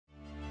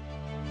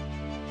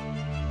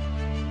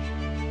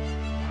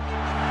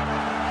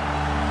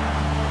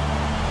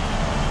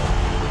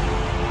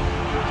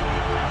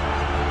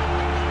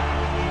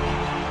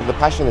The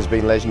passion has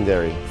been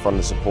legendary from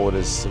the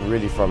supporters,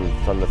 really from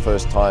the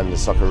first time the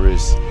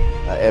Socceroos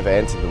ever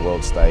entered the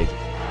world stage.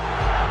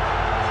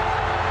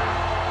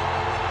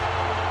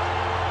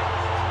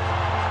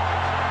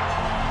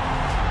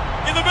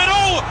 In the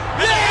middle!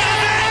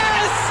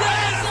 Yes!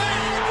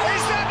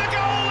 Is that the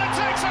goal that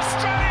takes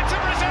Australia to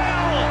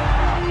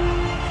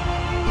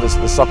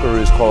Brazil? The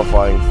Socceroos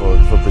qualifying for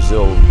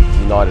Brazil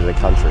united a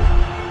country.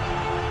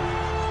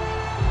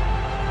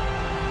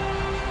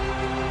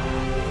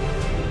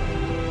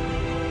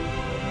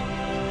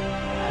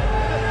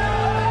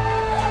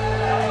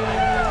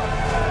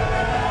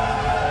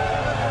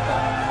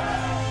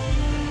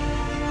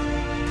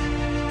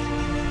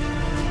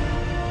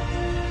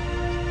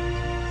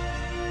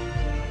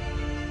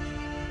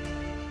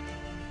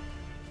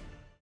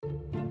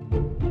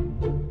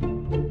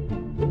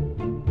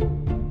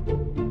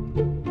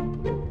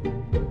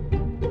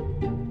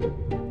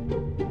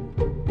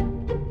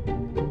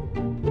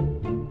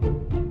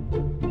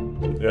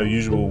 Our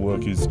usual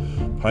work is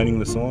painting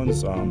the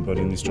signs, but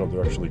in this job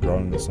they're actually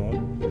growing the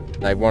sign.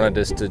 They wanted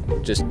us to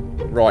just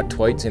write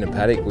tweets in a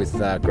paddock with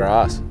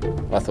grass.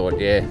 I thought,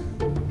 yeah,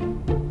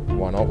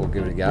 why not, we'll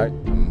give it a go.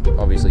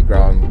 Obviously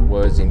growing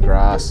words in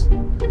grass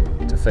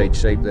to feed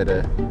sheep that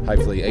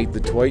hopefully eat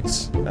the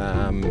tweets,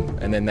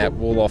 and then that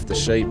wool off the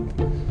sheep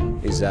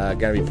is going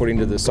to be put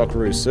into the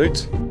Socceroos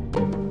suits.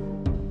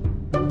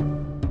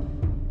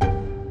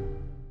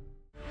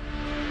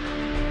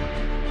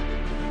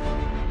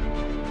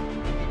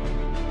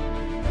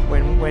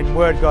 When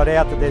word got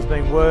out that there's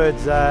been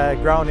words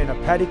grown in a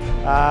paddock,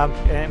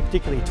 and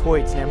particularly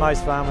tweets. Now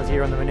most farmers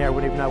here on the Monaro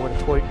wouldn't even know what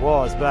a tweet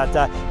was, but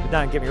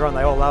don't get me wrong,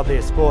 they all love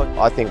their sport.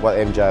 I think what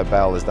MJ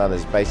Bale has done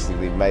is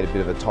basically made a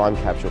bit of a time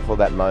capsule for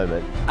that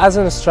moment. As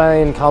an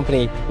Australian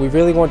company, we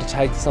really want to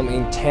take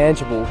something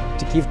tangible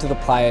to give to the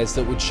players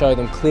that would show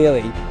them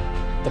clearly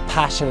the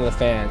passion of the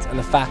fans and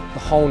the fact the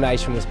whole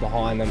nation was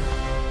behind them.